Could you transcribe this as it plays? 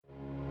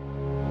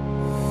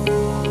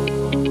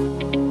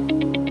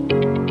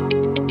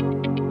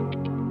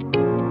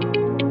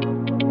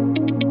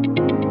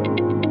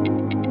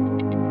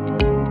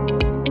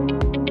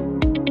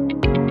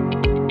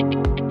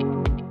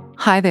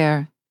Hi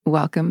there.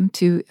 Welcome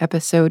to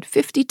episode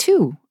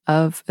 52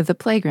 of The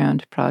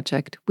Playground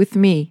Project with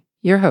me,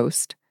 your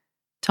host,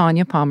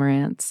 Tanya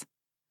Pomerantz.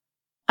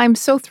 I'm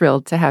so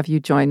thrilled to have you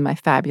join my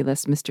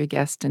fabulous mystery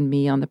guest and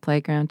me on the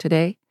playground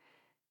today.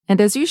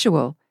 And as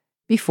usual,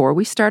 before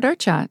we start our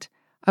chat,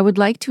 I would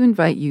like to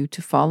invite you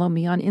to follow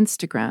me on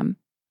Instagram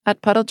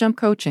at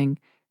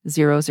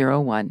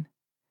PuddleJumpCoaching001.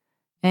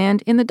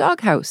 And in the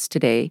doghouse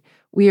today,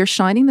 we are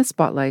shining the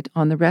spotlight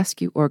on the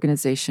rescue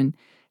organization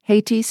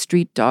Haiti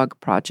Street Dog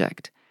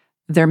Project.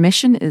 Their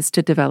mission is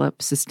to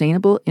develop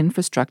sustainable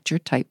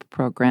infrastructure-type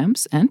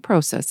programs and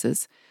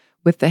processes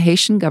with the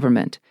Haitian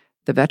government,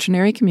 the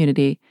veterinary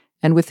community,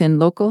 and within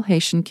local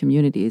Haitian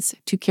communities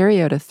to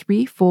carry out a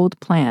threefold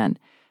plan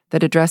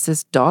that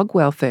addresses dog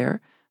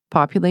welfare,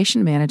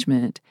 population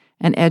management,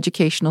 and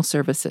educational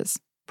services,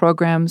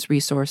 programs,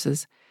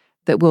 resources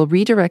that will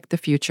redirect the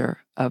future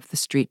of the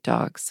street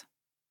dogs.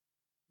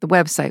 The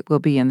website will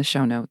be in the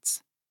show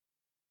notes.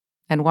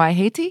 And why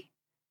Haiti?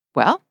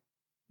 Well,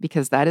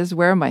 because that is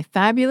where my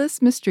fabulous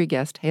mystery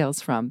guest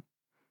hails from.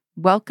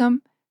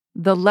 Welcome,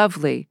 the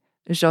lovely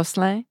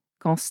Jocelyne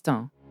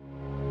Constant.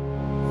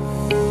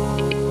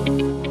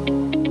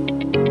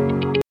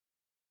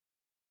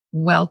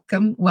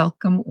 Welcome,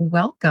 welcome,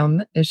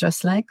 welcome,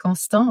 Jocelyne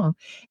Constant.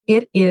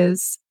 It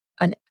is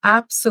an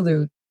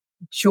absolute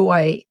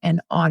joy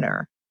and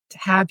honor to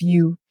have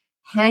you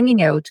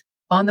hanging out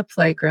on the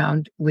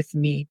playground with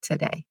me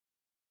today.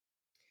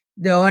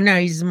 The honor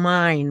is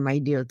mine, my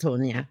dear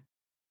Tonya.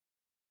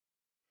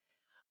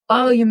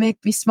 Oh, you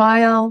make me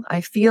smile.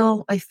 I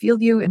feel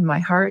you in my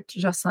heart,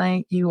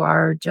 Jocelyne. You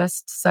are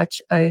just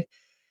such a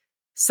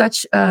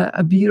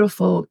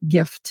beautiful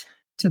gift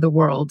to the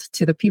world,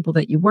 to the people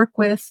that you work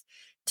with,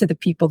 to the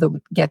people that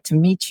get to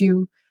meet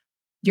you.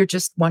 You're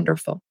just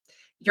wonderful.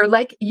 You're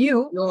like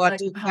you. You are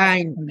too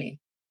kind to me.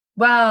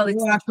 Well,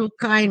 you are too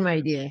kind, my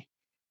dear.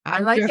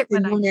 I'm like just it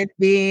when a human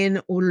being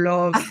who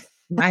loves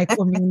my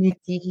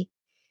community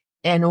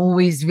and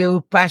always very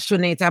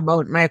passionate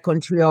about my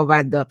country of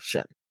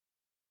adoption.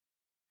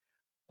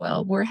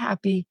 Well, we're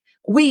happy.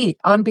 We,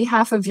 on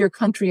behalf of your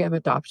country of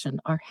adoption,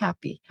 are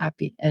happy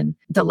and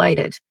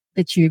delighted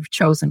that you've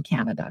chosen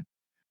Canada.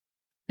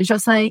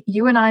 Jocelyne,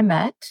 you and I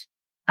met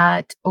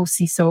at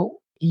OCISO.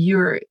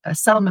 You're a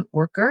settlement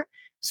worker,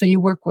 so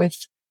you work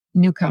with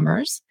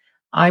newcomers.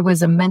 I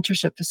was a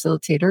mentorship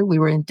facilitator. We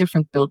were in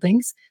different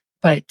buildings,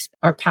 but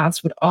our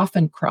paths would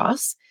often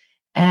cross.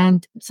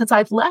 And since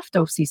I've left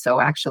OCISO,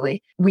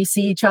 actually, we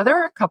see each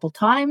other a couple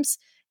times,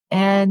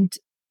 and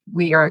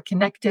we are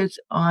connected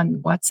on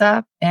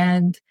WhatsApp,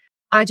 and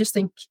I just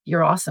think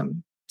you're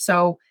awesome.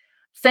 So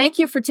thank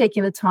you for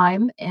taking the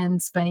time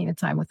and spending the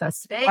time with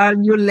us today.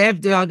 You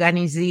left the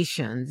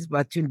organizations,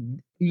 but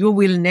you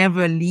will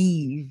never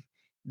leave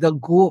the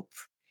group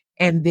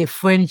and the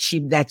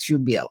friendship that you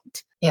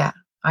built. Yeah,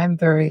 I'm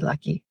very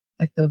lucky.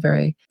 I feel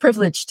very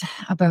privileged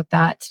about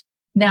that.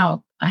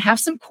 Now, I have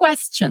some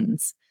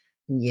questions.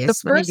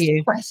 Yes, the first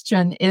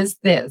question is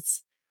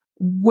this.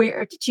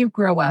 Where did you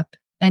grow up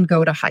and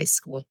go to high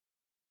school?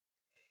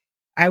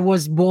 I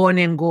was born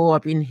and grew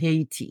up in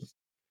Haiti.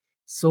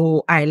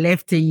 So I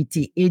left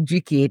Haiti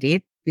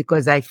educated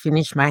because I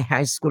finished my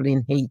high school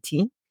in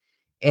Haiti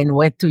and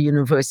went to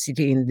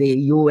university in the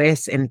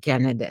US and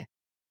Canada.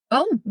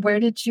 Oh,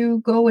 where did you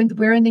go and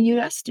where in the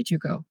US did you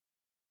go?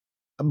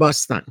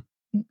 Boston.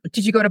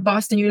 Did you go to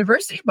Boston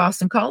University,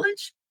 Boston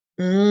College?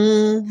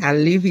 I'll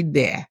leave it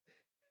there.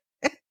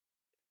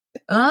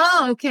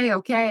 Oh,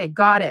 okay.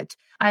 Got it.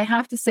 I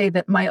have to say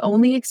that my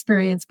only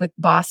experience with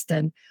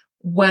Boston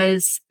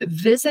was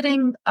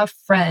visiting a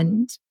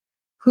friend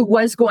who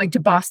was going to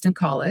Boston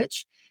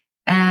College.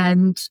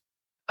 And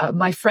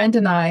my friend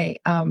and I,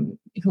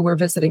 who were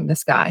visiting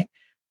this guy,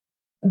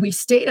 we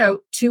stayed out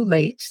too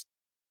late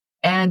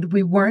and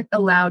we weren't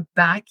allowed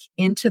back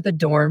into the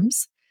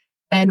dorms.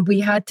 And we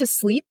had to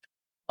sleep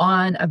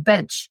on a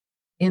bench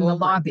in the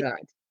lobby. God.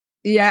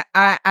 Yeah,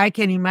 I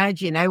can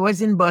imagine. I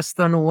was in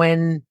Boston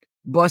when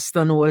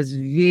Boston was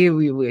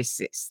very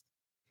racist.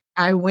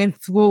 I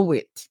went through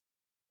it.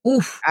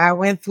 Oof. I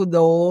went through the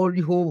whole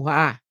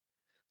hoo-ha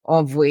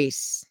of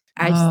race.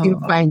 I still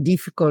find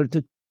difficult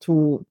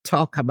to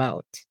talk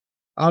about,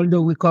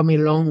 although we come a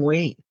long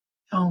way.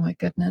 Oh my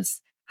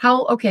goodness.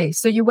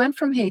 So you went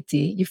from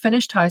Haiti, you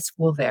finished high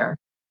school there,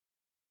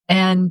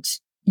 and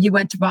you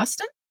went to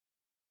Boston?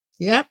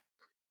 Yep.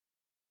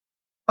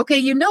 Okay,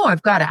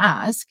 I've got to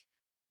ask,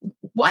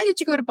 why did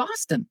you go to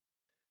Boston?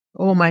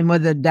 Oh, my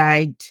mother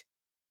died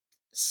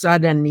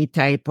suddenly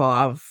type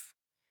of.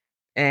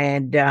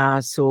 And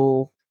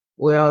so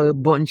we're a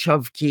bunch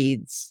of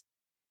kids.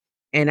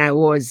 And I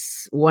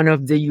was one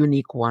of the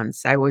unique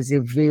ones. I was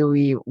a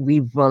very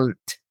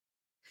revolt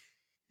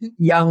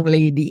young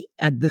lady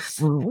at the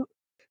school.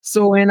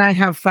 So when I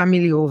have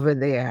family over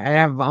there, I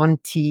have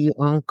auntie,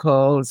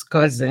 uncles,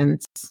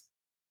 cousins.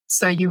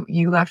 So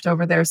you left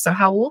over there. So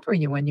how old were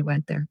you when you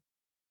went there?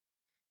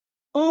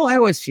 Oh, I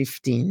was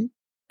 15.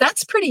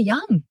 That's pretty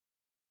young.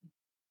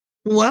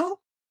 Well,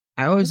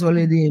 I was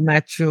already a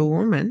mature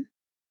woman.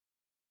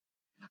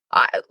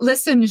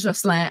 Listen,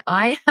 Jocelyne,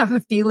 I have a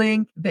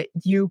feeling that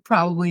you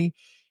probably,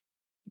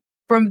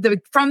 from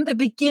the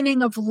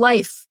beginning of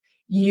life,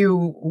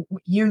 you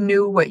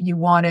knew what you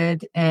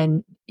wanted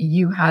and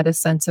you had a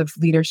sense of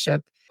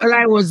leadership. Well,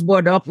 I was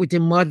brought up with a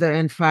mother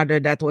and father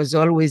that was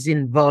always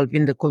involved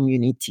in the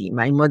community.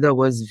 My mother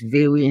was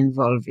very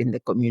involved in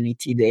the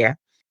community there.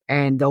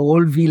 And the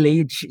whole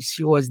village,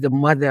 she was the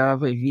mother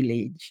of a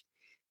village.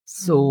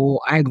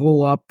 So I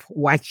grew up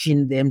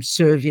watching them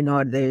serving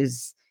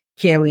others,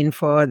 caring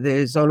for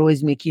others,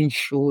 always making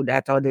sure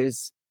that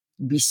others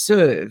be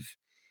served.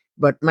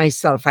 But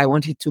myself, I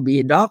wanted to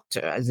be a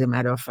doctor, as a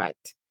matter of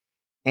fact.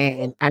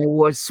 And I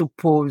was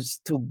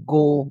supposed to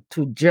go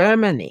to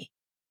Germany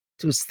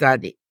to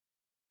study.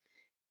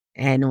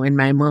 And when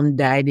my mom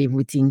died,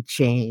 everything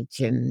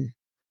changed and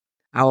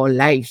our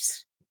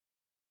lives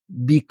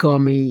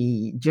become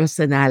just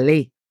an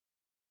alley,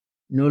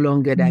 no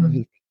longer that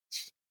village.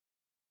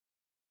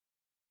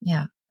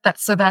 Yeah.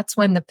 That's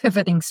when the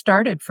pivoting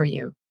started for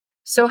you.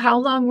 So how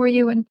long were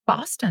you in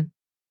Boston?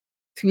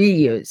 3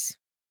 years.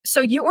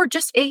 So you were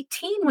just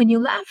 18 when you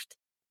left.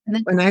 And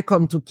then When I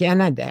come to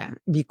Canada,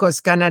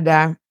 because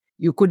Canada,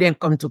 you couldn't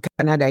come to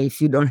Canada if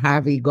you don't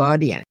have a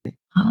guardian.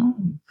 oh,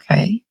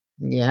 okay.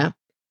 Yeah.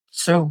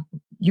 So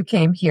you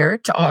came here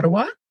to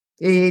Ottawa.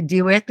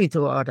 Directly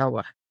to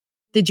Ottawa.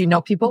 Did you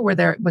know people? Was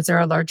there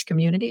a large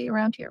community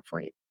around here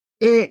for you?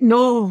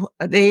 No,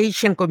 the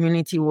Asian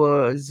community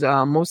was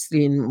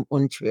mostly in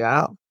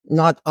Montreal,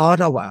 not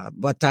Ottawa,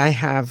 but I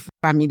have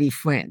family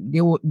friends.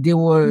 They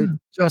were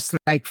just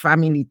like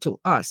family to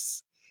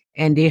us.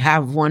 And they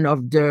have one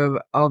of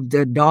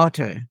the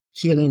daughter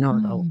here in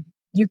Ottawa.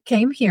 You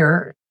came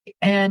here,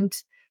 and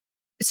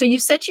so you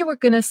said you were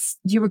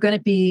gonna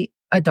be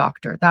a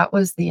doctor. That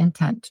was the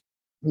intent.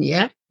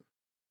 Yeah.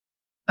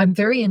 I'm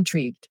very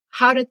intrigued.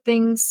 How did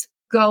things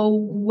go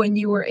when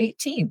you were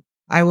 18?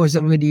 I was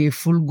already a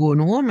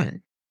full-grown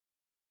woman,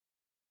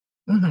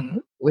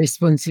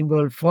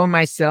 responsible for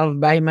myself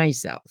by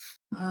myself.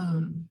 I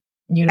come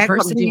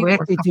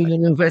directly to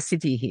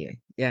university here.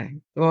 Yeah.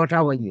 What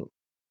are you?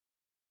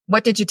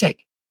 What did you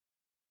take?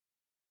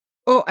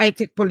 Oh, I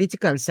take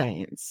political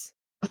science.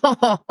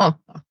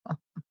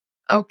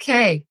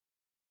 Okay.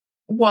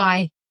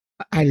 Why?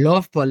 I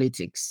love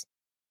politics.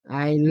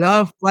 I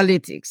love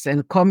politics,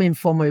 and coming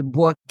from a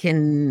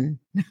broken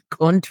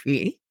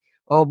country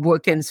or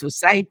broken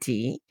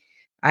society,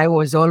 I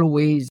was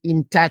always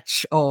in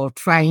touch or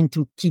trying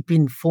to keep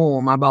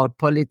informed about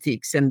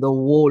politics and the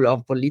role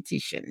of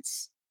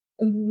politicians.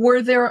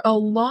 Were there a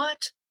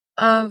lot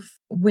of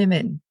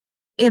women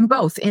in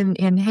both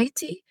in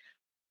Haiti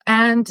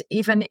and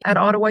even at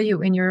Ottawa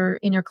U in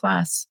your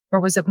class, or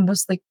was it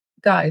mostly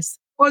guys?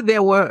 Oh,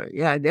 there were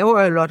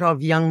a lot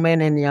of young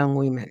men and young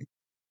women.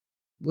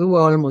 We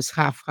were almost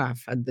half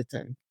at the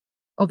time.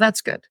 Oh,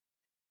 that's good.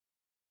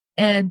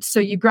 And so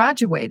you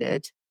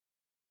graduated.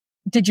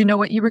 Did you know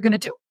what you were going to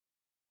do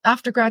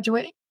after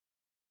graduating?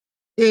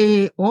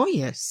 Oh,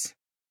 yes.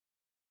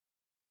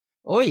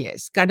 Oh,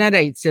 yes.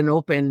 Canada, it's an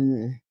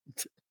open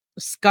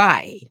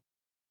sky.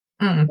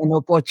 And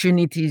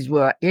opportunities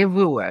were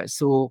everywhere.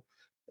 So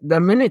the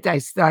minute I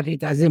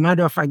started, as a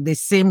matter of fact, the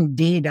same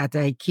day that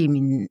I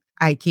came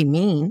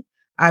in,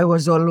 I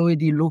was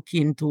already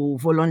looking to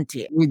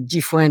volunteer with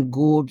different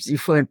groups,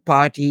 different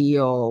party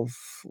of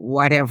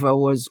whatever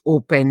was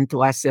open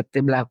to accept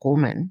a Black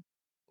woman.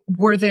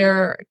 Were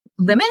there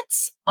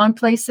limits on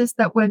places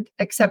that would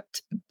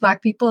accept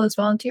Black people as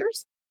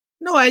volunteers?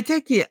 No, I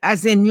take it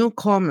as a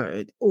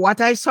newcomer. What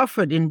I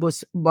suffered in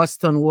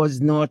Boston was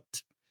not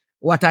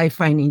what I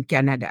find in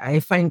Canada. I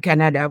find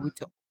Canada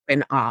with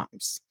open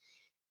arms.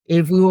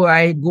 Everywhere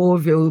I go,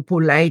 very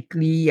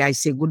politely, I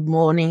say good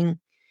morning.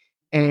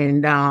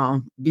 And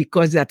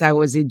because that I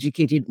was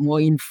educated more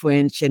in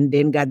French and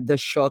then got the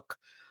shock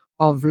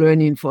of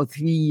learning for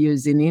 3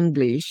 years in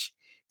English.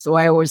 So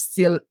I was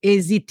still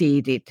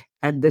hesitated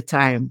at the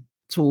time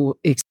to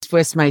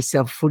express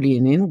myself fully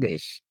in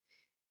English.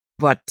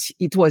 But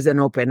it was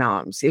an open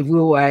arms.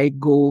 Everywhere I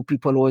go,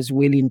 people was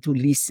willing to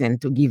listen,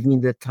 to give me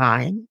the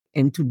time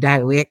and to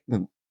direct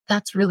me.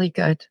 That's really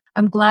good.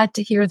 I'm glad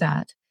to hear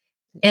that.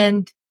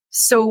 And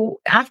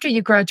so after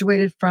you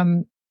graduated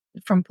from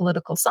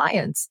political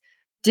science,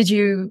 did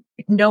you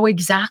know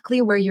exactly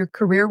where your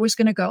career was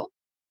going to go?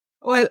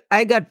 Well,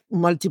 I got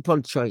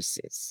multiple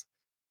choices.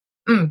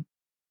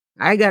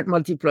 I got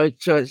multiple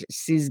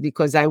choices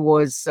because I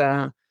was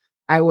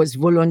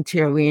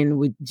volunteering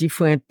with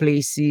different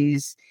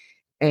places.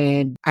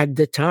 And at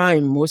the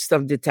time, most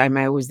of the time,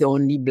 I was the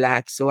only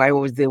Black. So I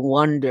was the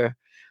wonder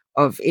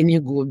of any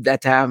group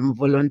that I'm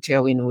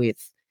volunteering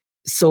with.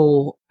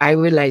 So I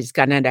realized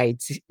Canada,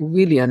 it's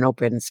really an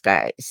open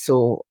sky.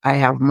 So I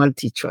have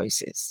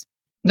multi-choices.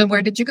 Then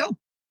where did you go?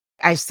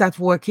 I started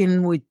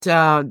working with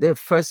the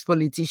first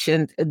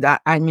politician, the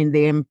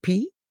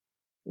MP,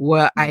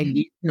 where I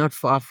live, not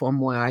far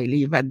from where I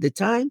live at the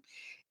time.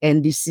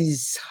 And this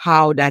is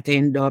how that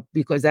ended up,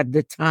 because at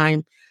the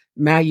time,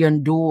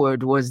 Marion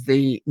Deward was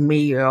the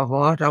mayor of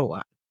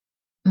Ottawa.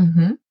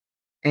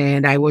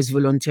 And I was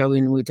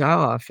volunteering with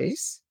our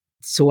office.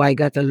 So I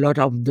got a lot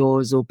of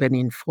doors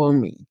opening for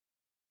me.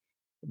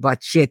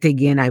 But yet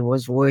again, I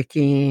was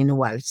working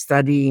while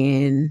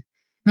studying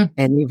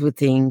and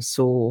everything.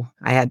 So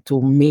I had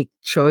to make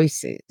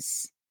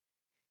choices.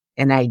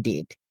 And I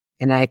did.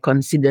 And I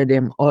consider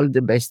them all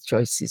the best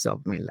choices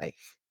of my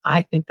life.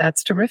 I think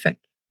that's terrific.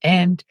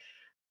 And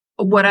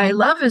what I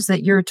love is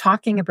that you're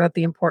talking about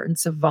the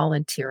importance of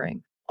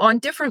volunteering on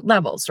different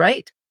levels,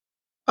 right?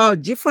 Oh,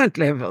 different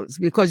levels,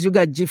 because you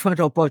got different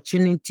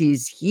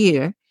opportunities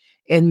here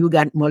and you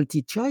got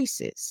multi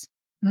choices.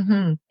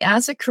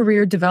 As a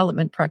career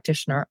development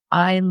practitioner,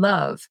 I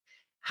love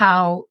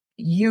how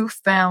you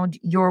found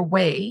your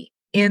way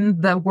in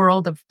the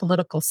world of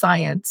political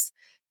science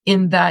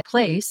in that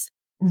place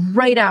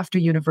right after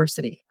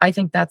university. I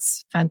think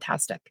that's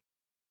fantastic.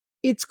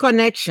 It's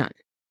connection.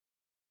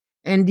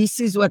 And this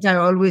is what I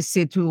always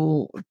say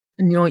to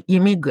new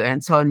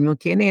immigrants or new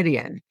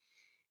Canadian.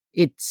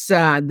 It's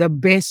the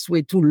best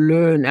way to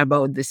learn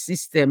about the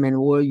system and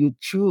where you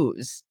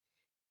choose.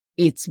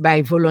 It's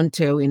by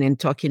volunteering and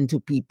talking to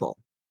people.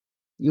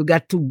 You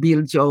got to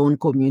build your own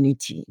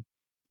community.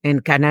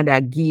 And Canada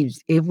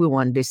gives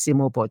everyone the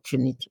same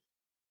opportunity.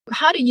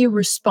 How do you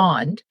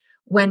respond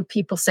when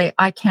people say,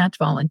 I can't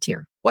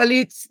volunteer? Well,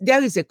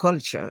 there is a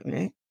culture.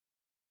 Eh?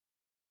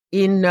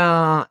 And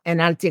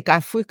I'll take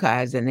Africa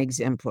as an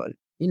example.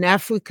 In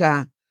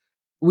Africa,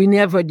 we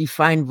never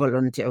define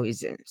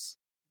volunteerism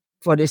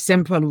for the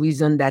simple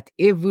reason that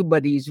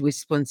everybody is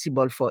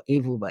responsible for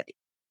everybody,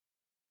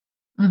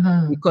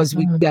 because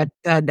we got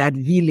that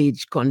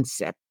village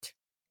concept.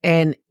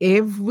 And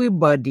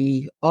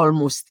everybody,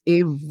 almost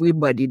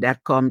everybody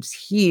that comes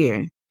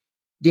here,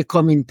 they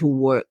come into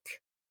work.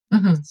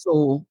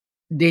 So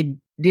they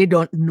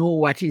don't know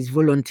what is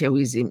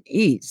volunteerism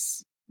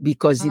is,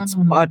 because it's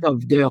part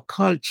of their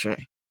culture.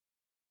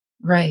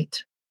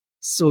 Right.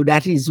 So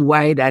that is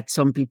why that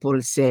some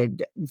people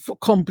said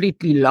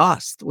completely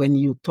lost when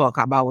you talk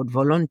about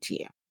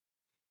volunteer.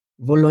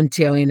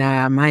 Volunteering,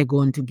 am I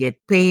going to get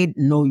paid?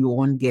 No, you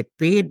won't get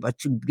paid,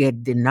 but you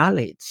get the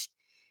knowledge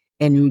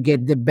and you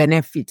get the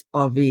benefit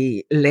of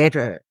a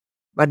letter.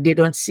 But they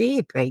don't see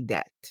it like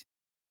that.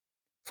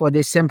 For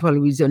the simple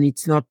reason,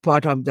 it's not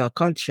part of their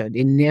culture.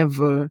 They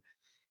never,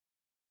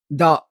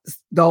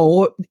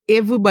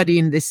 everybody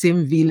in the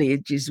same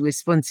village is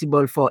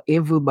responsible for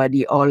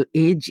everybody, all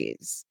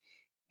ages.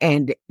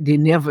 And they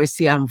never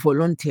say, I'm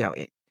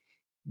volunteering.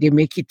 They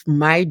make it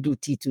my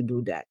duty to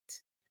do that,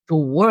 to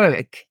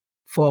work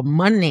for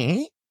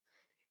money.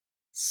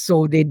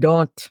 So they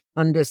don't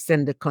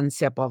understand the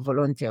concept of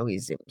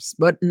volunteerism.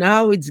 But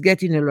now it's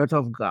getting a lot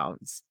of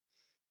grounds,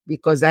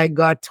 because I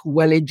got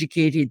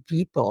well-educated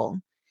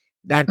people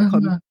that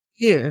come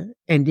here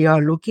and they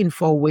are looking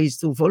for ways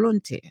to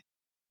volunteer.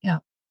 Yeah,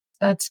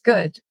 that's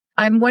good.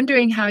 I'm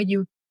wondering how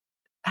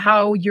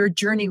your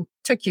journey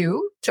took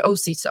you to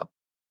OCISO.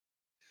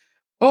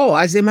 Oh,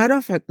 as a matter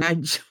of fact,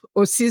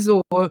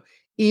 Osiso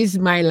is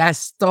my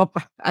last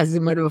stop, as a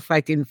matter of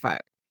fact,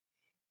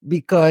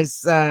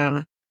 because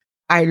I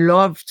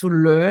love to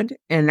learn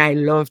and I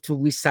love to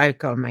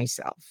recycle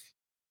myself.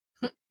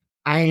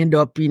 I end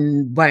up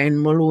in Brian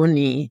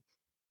Mulroney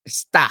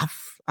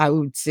staff, I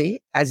would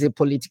say, as a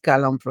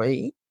political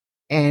employee.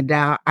 And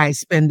I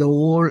spent the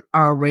whole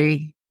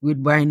array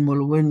with Brian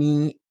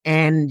Mulroney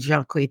and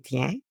Jean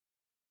Chrétien.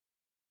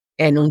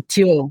 And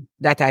until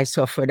that, I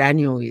suffered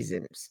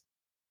aneurysms.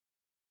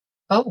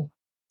 Oh.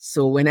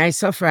 So when I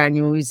suffer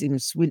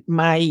aneurysms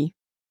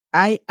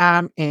I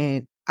am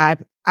an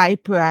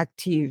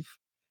hyperactive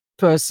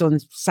person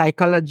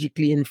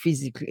psychologically and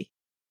physically.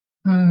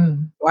 So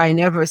I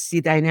never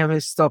sit, I never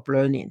stop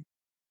learning.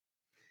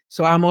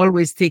 So I'm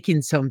always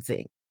taking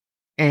something.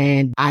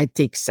 And I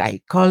take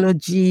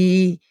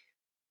psychology,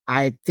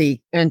 I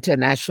take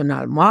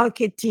international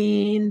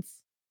marketing,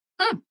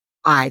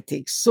 I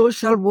take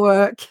social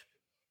work.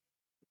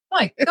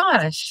 My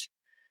gosh.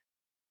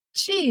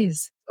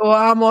 Jeez. So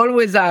I'm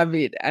always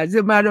avid. As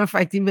a matter of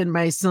fact, even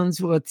my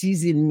sons were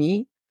teasing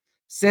me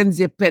since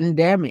the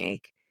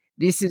pandemic.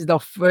 This is the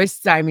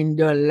first time in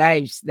their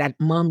lives that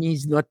mommy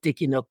is not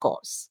taking a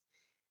course.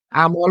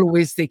 I'm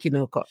always taking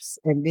a course.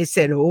 And they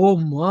said, oh,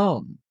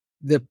 mom,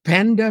 the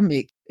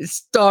pandemic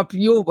stop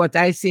you. But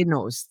I say,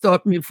 no,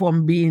 stop me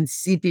from being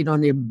sitting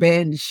on a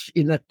bench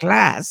in a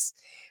class,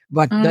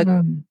 but that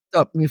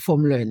stop me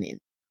from learning.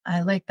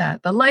 I like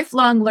that. The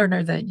lifelong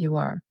learner that you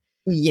are.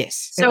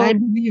 Yes. So and I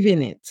believe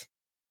in it.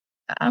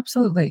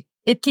 Absolutely.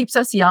 It keeps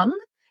us young.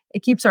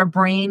 It keeps our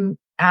brain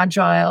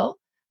agile.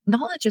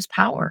 Knowledge is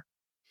power.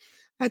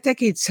 I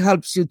think it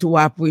helps you to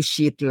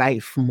appreciate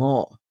life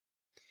more,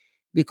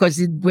 because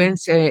it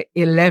brings a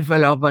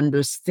level of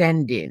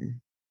understanding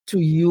to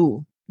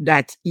you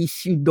that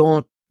if you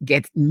don't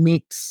get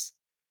mixed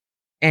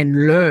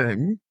and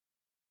learn,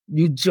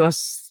 you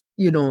just,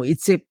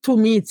 to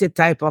me, it's a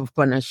type of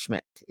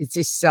punishment. It's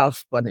a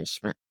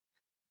self-punishment.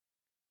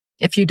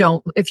 If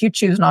you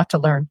choose not to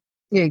learn.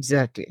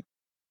 Exactly.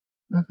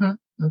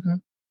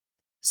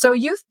 So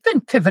you've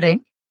been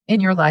pivoting in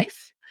your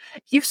life.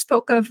 You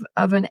spoke of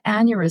an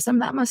aneurysm.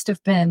 That must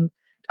have been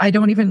I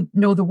don't even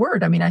know the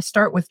word. I mean, I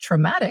start with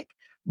traumatic,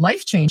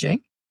 life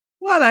changing.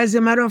 Well, as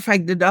a matter of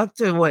fact, the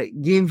doctor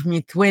gave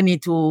me 20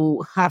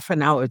 to half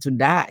an hour to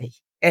die.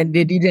 And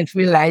they didn't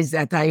realize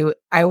that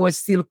I was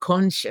still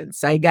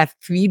conscious. I got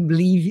three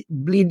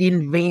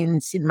bleeding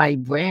veins in my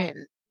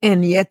brain.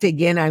 And yet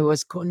again, I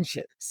was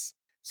conscious.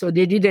 So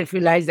they didn't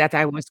realize that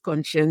I was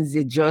conscious.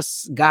 They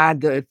just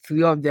gathered,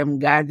 three of them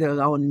gathered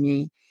around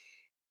me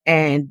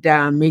and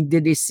make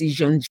the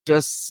decision,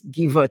 just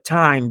give her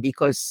time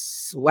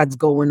because what's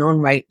going on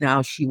right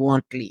now, she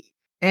won't leave.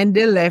 And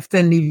they left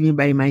and leave me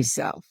by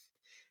myself.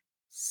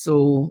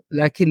 So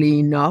luckily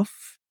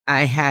enough,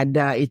 I had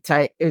a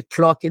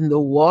clock in the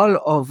wall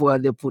of where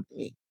they put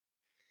me.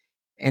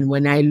 And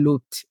when I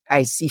looked,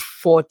 I see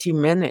 40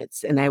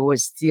 minutes and I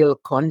was still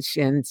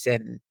conscious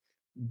and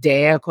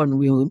there,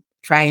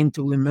 trying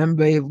to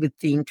remember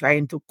everything,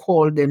 trying to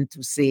call them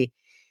to say,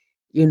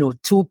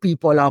 two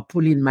people are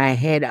pulling my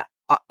head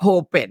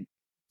open.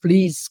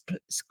 Please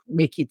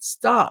make it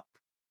stop.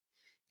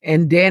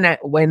 And then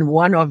when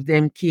one of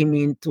them came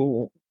in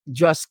to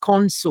just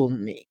console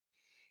me,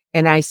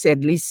 and I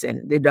said,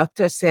 listen, the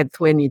doctor said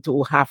 20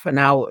 to half an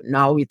hour.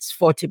 Now it's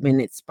 40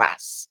 minutes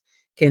past.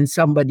 Can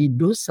somebody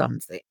do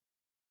something?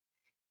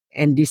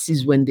 And this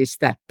is when they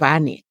start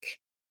panic.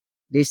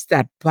 They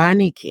start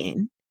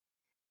panicking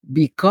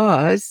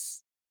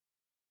because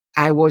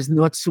I was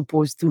not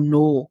supposed to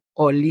know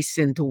or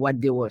listen to what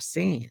they were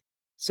saying.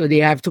 So they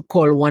have to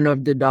call one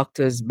of the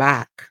doctors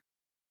back.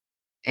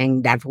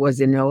 And that was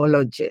a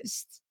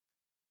neurologist.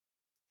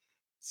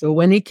 So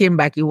when he came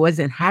back, he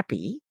wasn't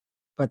happy.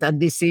 But at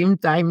the same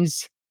time,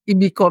 he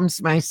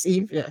becomes my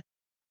savior.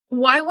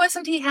 Why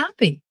wasn't he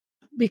happy?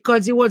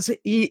 Because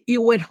he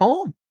went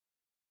home.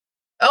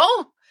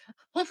 Oh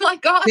my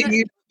God.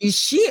 He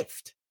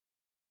shift.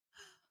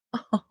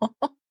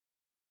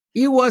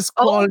 He was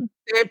called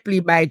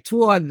separately by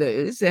two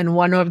others, and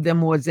one of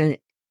them was an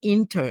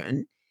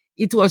intern.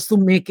 It was to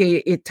make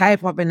a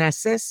type of an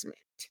assessment.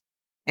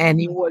 And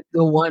he was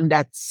the one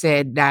that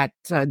said that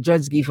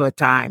just give her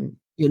time.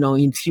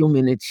 In few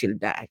minutes she'll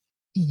die.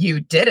 You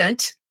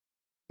didn't.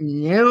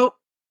 No.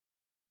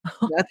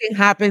 Nothing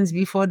happens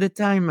before the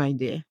time, my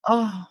dear.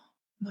 Oh,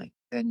 my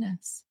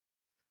goodness.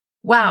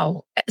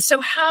 Wow.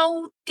 So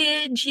how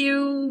did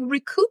you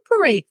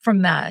recuperate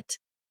from that?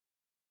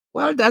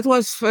 Well, that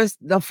was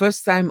the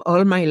first time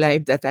all my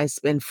life that I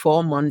spent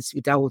 4 months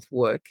without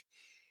work.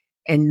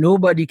 And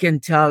nobody can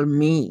tell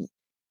me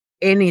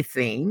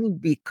anything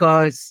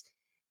because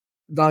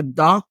the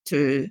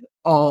doctor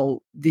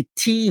or the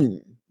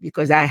team,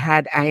 because I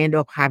ended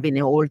up having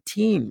a whole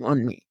team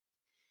on me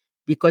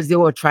because they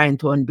were trying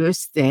to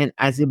understand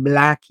as a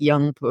Black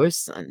young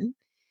person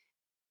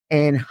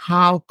and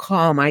how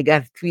come I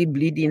got 3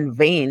 bleeding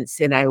veins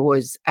and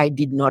I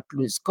did not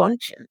lose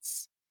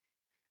conscience.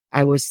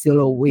 I was still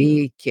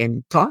awake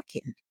and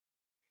talking.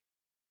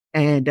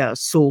 And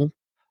so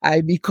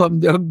I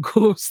become the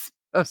ghost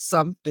or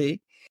something.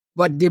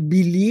 But they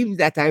believe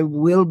that I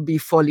will be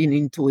falling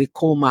into a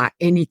coma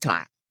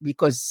anytime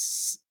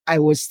because I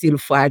was still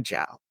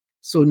fragile.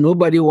 So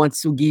nobody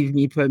wants to give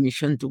me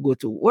permission to go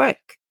to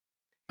work.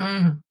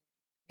 Mm.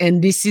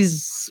 And this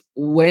is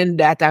when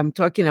that I'm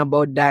talking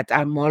about that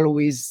I'm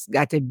always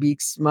got a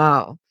big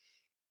smile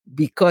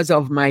because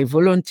of my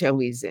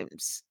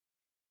volunteerisms.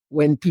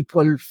 When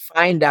people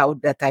find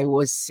out that I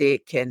was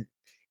sick and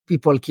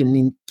people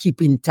can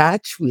keep in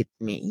touch with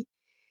me.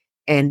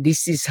 And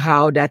this is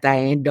how that I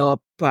end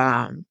up,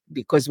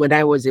 because when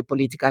I was a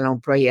political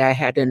employee, I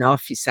had an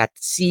office at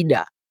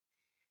CEDA.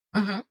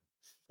 Mm-hmm.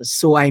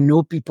 So I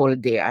know people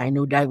there. I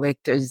know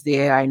directors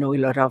there. I know a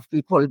lot of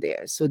people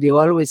there. So they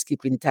always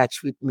keep in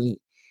touch with me.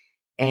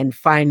 And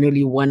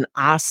finally, one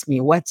asked me,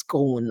 what's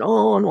going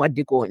on? What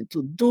they're going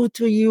to do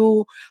to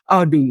you?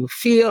 How do you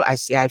feel? I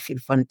say, I feel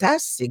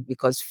fantastic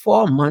because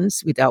 4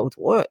 months without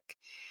work.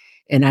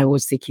 And I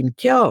was taking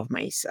care of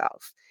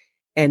myself.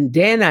 And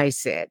then I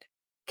said,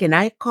 can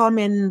I come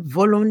and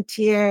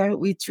volunteer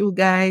with you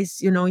guys,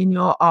 in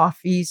your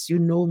office? You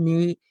know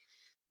me.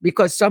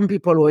 Because some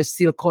people were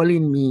still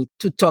calling me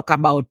to talk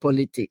about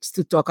politics,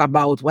 to talk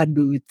about what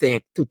do you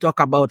think, to talk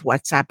about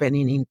what's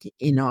happening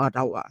in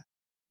Ottawa.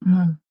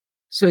 Mm.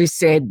 So he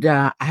said,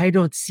 I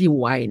don't see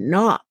why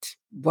not.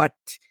 But,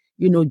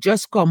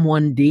 just come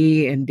one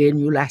day and then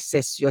you'll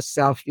assess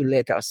yourself. You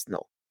let us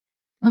know.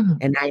 Mm.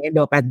 And I end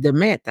up at the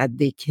Met, at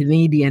the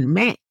Canadian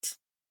Met,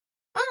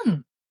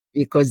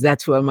 because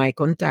that's where my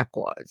contact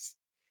was.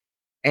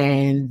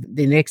 And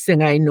the next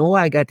thing I know,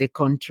 I got a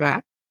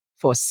contract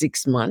for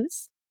 6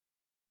 months.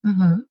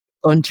 Mm-hmm.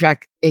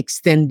 Contract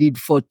extended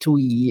for 2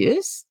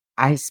 years.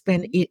 I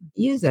spent 8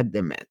 years at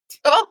the Met.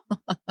 Oh,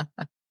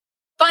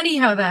 funny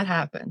how that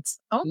happens.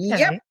 Okay.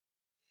 Yep.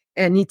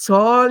 And it's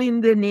all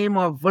in the name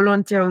of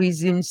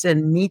volunteerism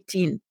and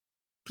meeting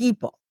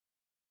people.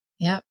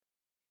 Yep.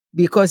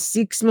 Because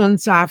 6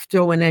 months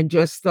after when I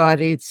just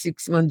started,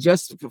 6 months,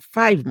 just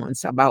 5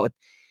 months about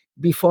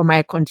before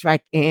my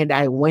contract ended,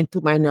 I went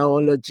to my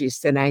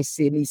neurologist and I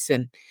said,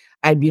 listen,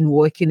 I've been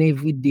working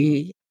every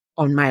day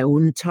on my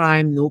own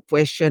time, no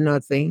pressure,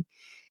 nothing.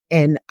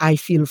 and I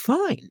feel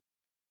fine.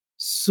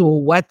 So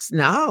what's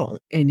now?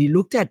 And he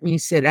looked at me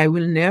and said, I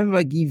will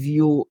never give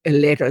you a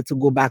letter to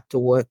go back to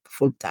work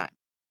full time.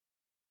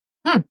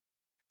 Hmm.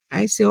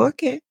 I said,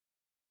 okay.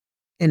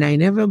 And I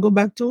never go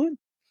back to work.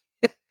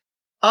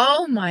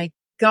 Oh my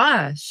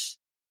gosh.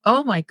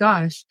 Oh my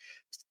gosh.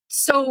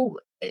 So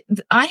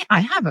I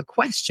have a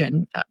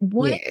question.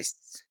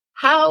 Yes.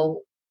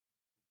 How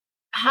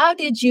how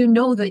did you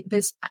know that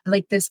this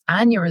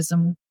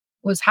aneurysm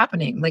was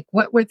happening? Like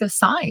what were the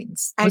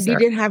signs? I Was there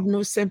didn't have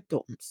no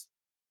symptoms.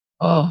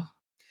 Oh.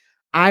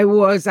 I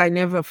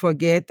never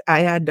forget,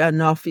 I had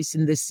an office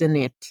in the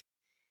Senate.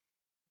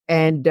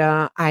 And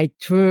I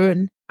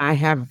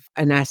have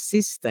an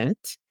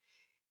assistant,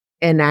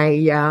 and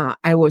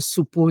I was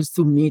supposed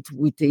to meet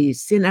with a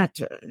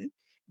senator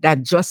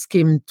that just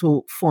came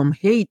from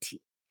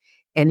Haiti,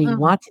 and he Mm,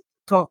 wanted to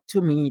talk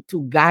to me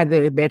to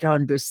gather a better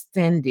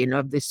understanding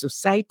of the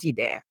society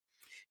there,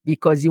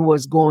 because he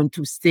was going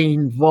to stay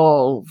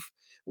involved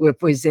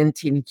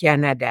representing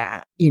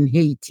Canada in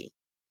Haiti.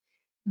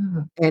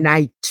 mm, And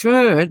I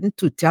turned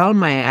to tell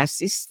my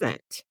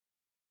assistant,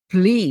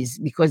 please,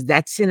 because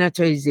that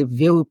senator is a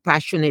very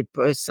passionate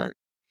person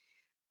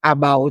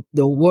about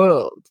the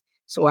world.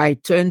 So I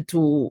turned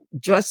to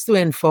just to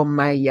inform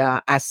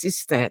my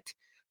assistant,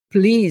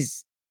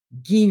 please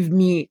give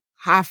me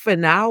half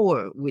an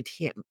hour with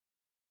him,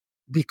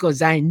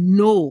 because I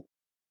know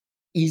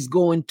he's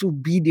going to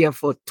be there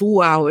for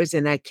 2 hours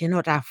and I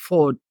cannot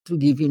afford to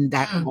give him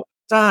that mm, much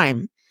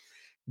time.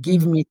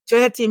 Give mm. me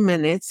 30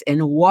 minutes,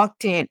 and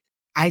walked in.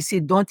 I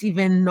said, don't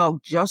even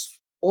knock, just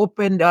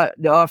open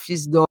the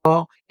office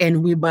door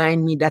and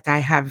remind me that I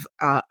have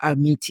a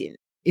meeting,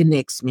 a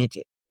next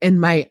meeting.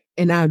 And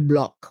I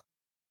block.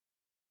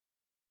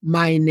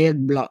 My neck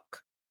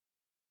block.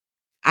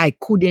 I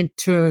couldn't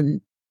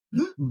turn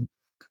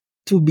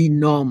to be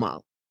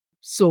normal.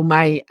 So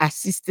my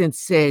assistant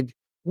said,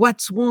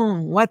 what's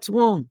wrong? What's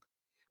wrong?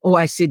 Oh,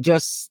 I said,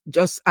 just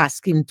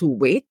ask him to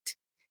wait.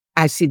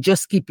 I said,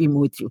 just keep him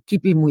with you.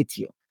 Keep him with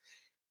you.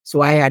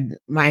 So I had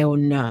my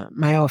own,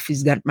 my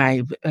office got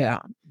my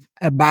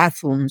a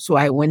bathroom. So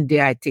I went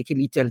there, I take a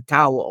little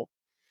towel.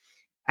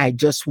 I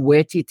just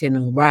wet it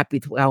and wrap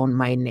it around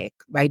my neck.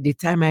 By the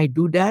time I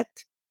do that,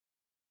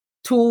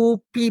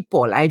 two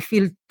people, I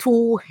feel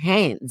two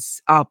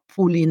hands are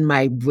pulling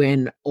my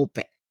brain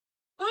open.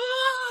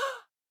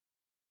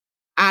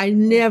 I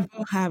never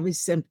have a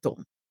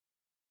symptom,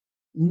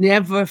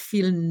 never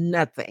feel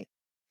nothing.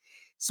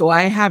 So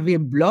I have a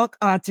blocked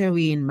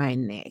artery in my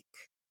neck,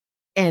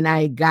 and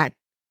I got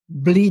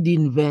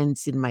bleeding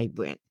veins in my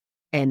brain.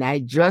 And I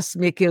just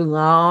make a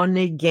round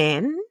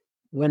again.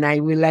 When I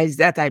realize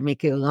that, I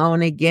make a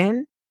round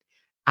again.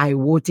 I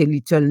wrote a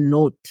little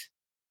note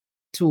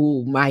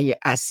to my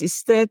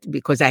assistant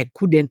because I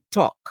couldn't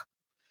talk.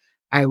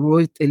 I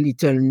wrote a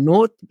little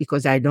note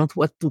because I don't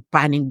want to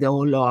panic the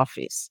whole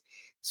office.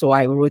 So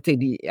I wrote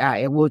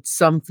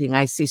something.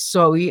 I say,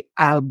 sorry,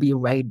 I'll be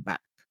right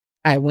back.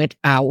 I went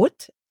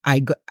out. I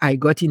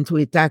got into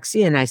a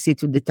taxi and I said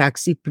to the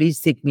taxi, please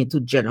take me to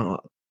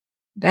General.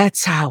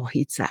 That's how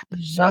it's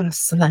happened.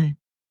 Jocelyne.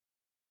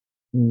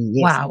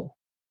 Yes. Wow.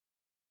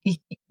 Y-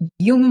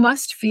 You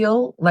must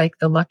feel like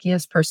the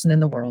luckiest person in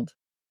the world.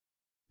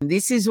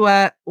 This is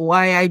why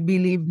I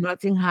believe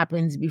nothing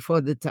happens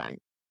before the time.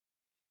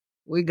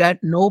 We got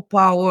no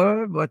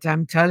power, but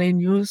I'm telling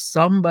you,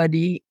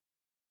 somebody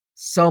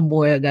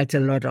somewhere got a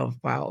lot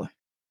of power.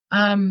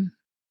 Um,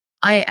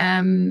 I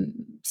am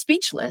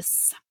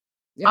speechless.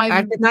 Yeah, as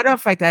I'm a matter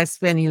of fact, I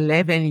spent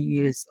 11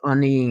 years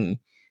on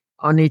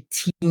a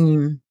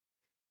team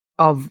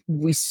of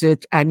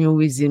research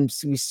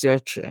aneurysms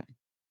researcher.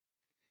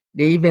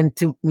 They even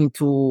took me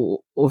to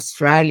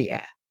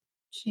Australia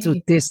to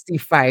Gee.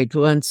 testify,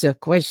 to answer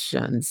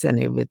questions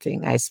and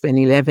everything. I spent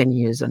 11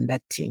 years on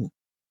that team.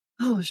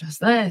 Oh, just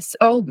this.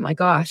 Oh my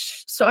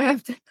gosh. So I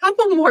have a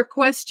couple more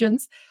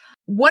questions.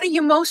 What are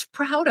you most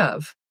proud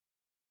of?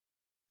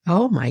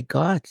 Oh my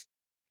God.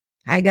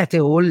 I got a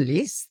whole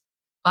list.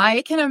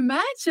 I can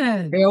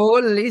imagine. A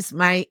whole list,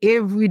 my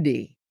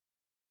everyday.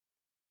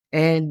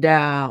 And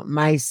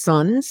my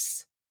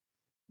sons,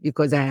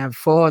 because I have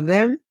four of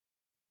them,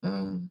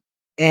 Mm.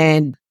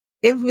 and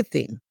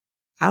everything.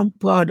 I'm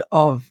proud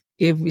of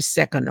every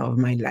second of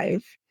my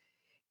life.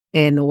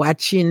 And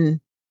watching,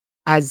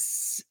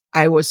 as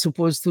I was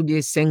supposed to be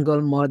a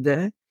single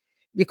mother,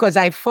 because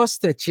I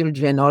foster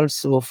children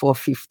also for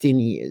 15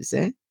 years.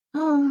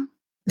 Oh,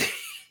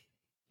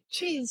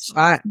 jeez. So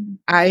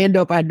I end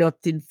up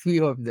adopting three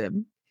of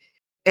them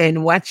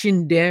and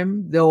watching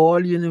them, the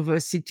all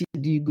university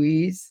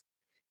degrees.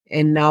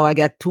 And now I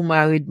got two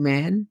married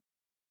men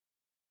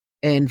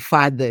and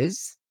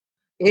fathers.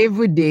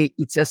 Every day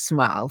it's a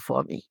smile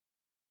for me.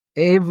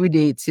 Every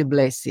day it's a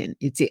blessing.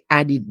 It's an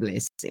added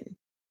blessing.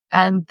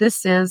 And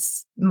this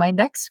is my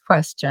next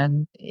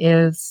question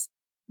is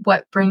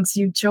what brings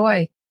you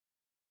joy?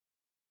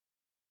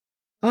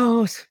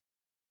 Oh,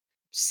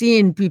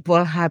 seeing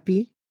people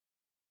happy.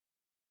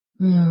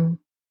 Mm.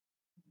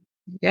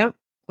 Yep.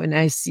 when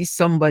I see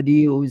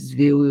somebody who's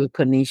very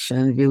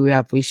recognition, very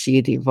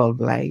appreciative of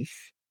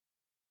life,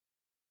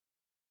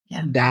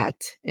 Yeah.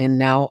 that. And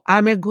now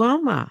I'm a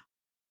grandma.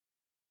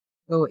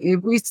 So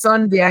every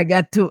Sunday I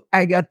got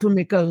to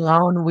make a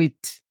round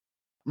with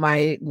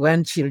my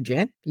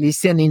grandchildren,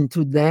 listening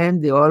to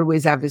them. They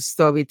always have a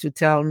story to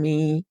tell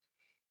me.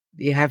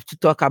 They have to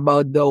talk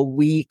about the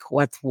week,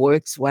 what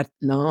works, what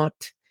not.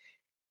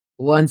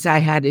 Once I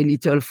had a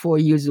little 4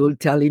 years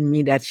old telling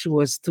me that she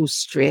was too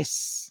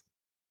stressed.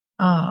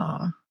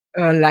 Oh.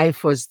 Her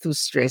life was too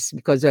stressed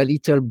because her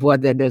little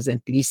brother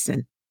doesn't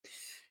listen.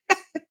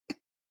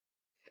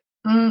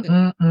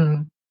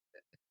 Mm-mm-mm.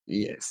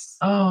 Yes.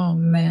 Oh,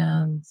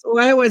 man. So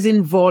I was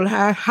involved.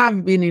 I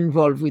have been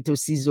involved with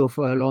OCISO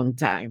for a long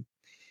time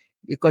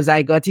because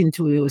I got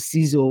into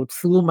OCISO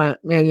through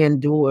Marian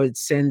Deward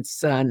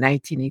since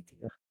 1980.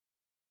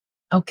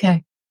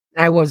 Okay.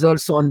 I was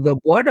also on the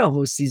board of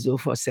OCISO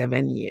for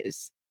 7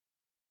 years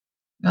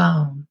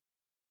Oh,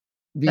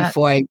 that.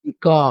 before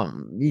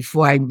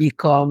I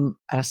become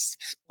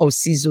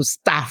OCISO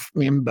staff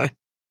member.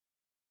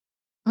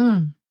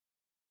 Mm.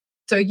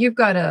 So you've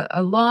got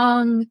a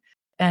long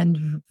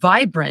and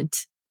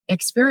vibrant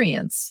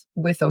experience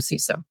with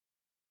OCISO.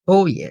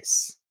 Oh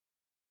yes.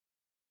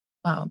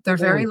 Wow. They're Oh,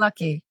 very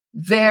lucky.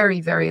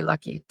 Very, very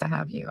lucky to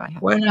have you. I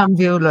have. well, I'm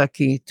very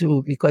lucky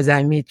too because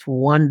I meet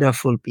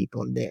wonderful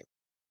people there.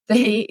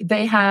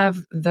 They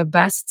have the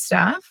best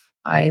staff.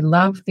 I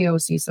love the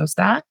OCISO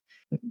staff.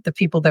 The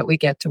people that we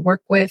get to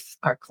work with,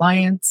 our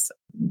clients,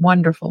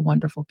 wonderful,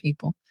 wonderful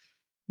people.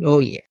 Oh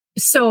yeah.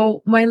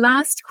 So my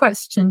last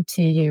question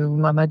to you,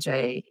 Mama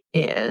J,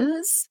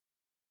 is,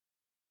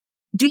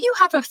 do you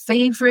have a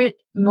favorite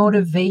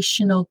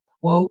motivational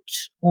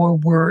quote or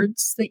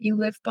words that you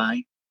live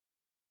by?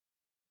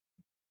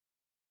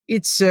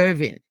 It's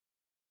serving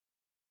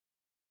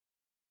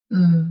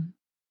Mm,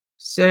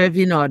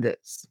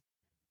 others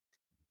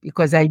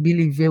because I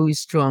believe very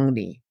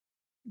strongly.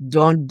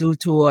 Don't do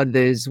to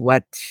others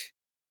what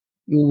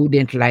you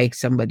wouldn't like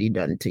somebody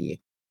done to you.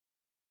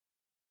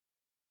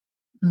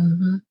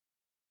 mhm.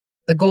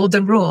 The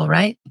golden rule,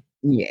 right?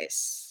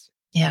 Yes.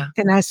 Yeah.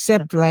 And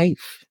accept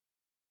life.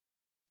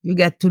 You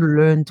got to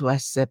learn to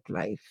accept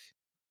life.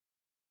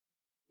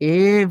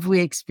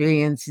 Every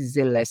experience is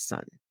a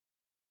lesson.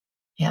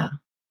 Yeah.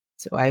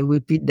 So I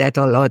repeat that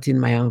a lot in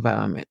my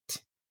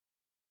environment.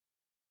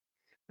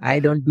 I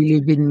don't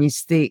believe in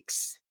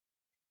mistakes.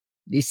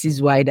 This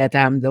is why that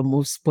I'm the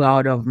most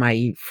proud of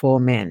my 4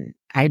 men.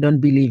 I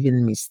don't believe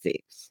in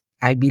mistakes.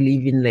 I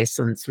believe in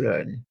lessons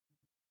learned.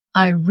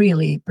 I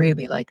really,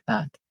 really like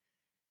that.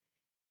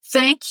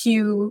 Thank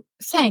you.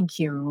 Thank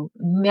you.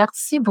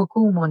 Merci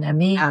beaucoup, mon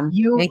ami. I'm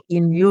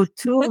thanking you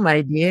too,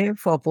 my dear,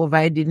 for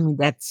providing me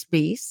that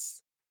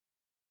space,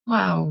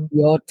 Wow.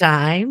 your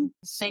time.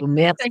 So Thank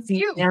merci,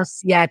 you.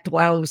 merci à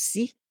toi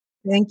aussi.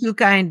 Thank you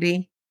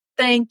kindly.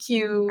 Thank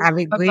you. Have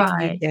a great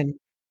Bye-bye. weekend.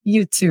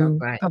 You too.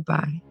 Bye-bye.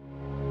 Bye-bye.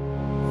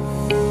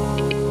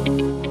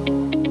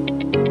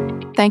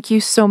 Thank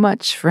you so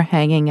much for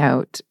hanging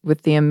out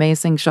with the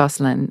amazing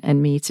Jocelyne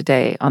and me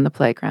today on the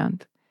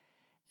playground.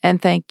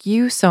 And thank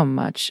you so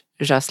much,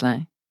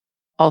 Jocelyne,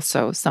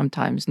 also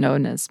sometimes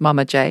known as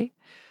Mama J,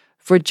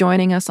 for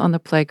joining us on the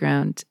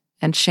playground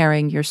and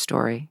sharing your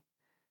story.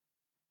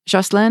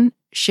 Jocelyne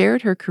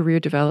shared her career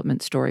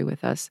development story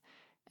with us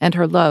and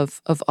her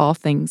love of all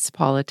things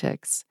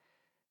politics.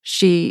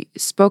 She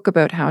spoke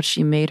about how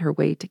she made her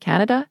way to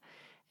Canada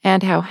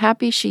and how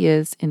happy she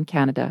is in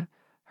Canada,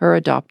 her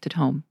adopted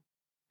home.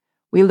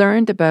 We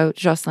learned about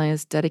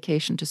Jocelyne's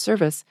dedication to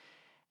service,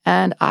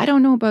 and I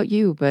don't know about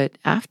you, but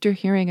after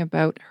hearing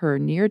about her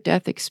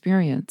near-death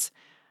experience,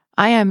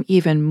 I am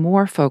even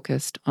more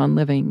focused on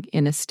living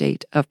in a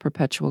state of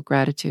perpetual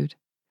gratitude.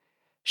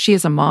 She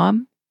is a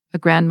mom, a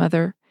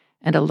grandmother,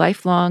 and a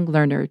lifelong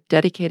learner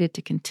dedicated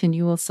to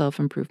continual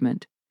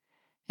self-improvement.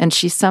 And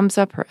she sums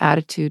up her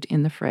attitude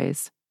in the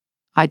phrase,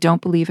 "I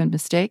don't believe in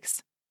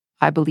mistakes.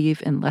 I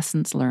believe in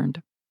lessons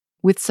learned."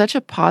 With such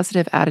a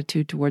positive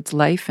attitude towards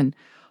life and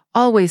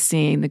always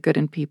seeing the good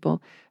in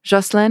people,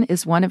 Jocelyne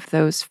is one of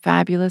those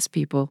fabulous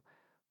people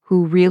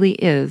who really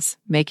is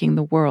making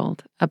the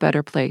world a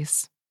better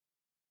place.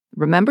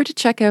 Remember to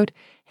check out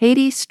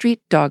Haiti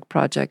Street Dog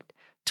Project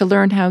to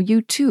learn how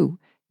you too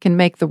can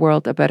make the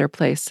world a better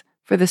place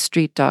for the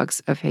street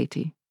dogs of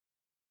Haiti.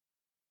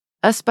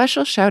 A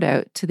special shout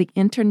out to the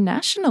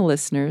international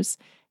listeners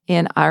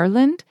in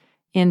Ireland,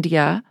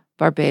 India,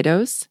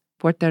 Barbados,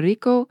 Puerto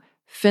Rico,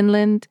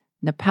 Finland,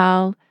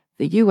 Nepal,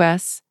 the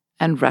US,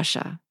 and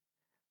Russia.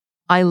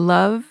 I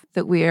love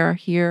that we are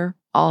here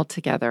all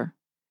together.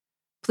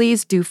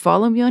 Please do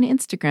follow me on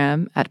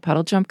Instagram at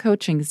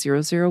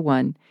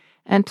PuddleJumpCoaching001,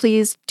 and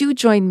please do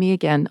join me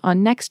again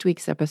on next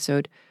week's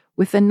episode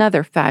with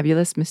another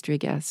fabulous mystery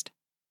guest.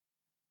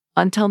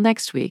 Until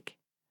next week,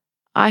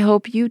 I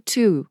hope you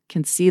too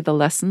can see the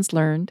lessons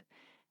learned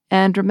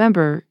and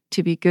remember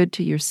to be good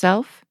to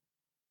yourself,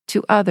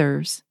 to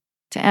others,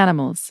 to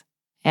animals,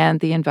 and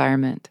the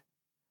environment.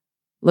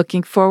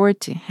 Looking forward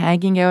to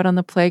hanging out on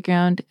the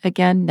playground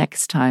again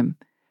next time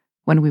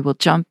when we will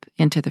jump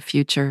into the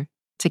future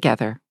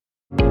together.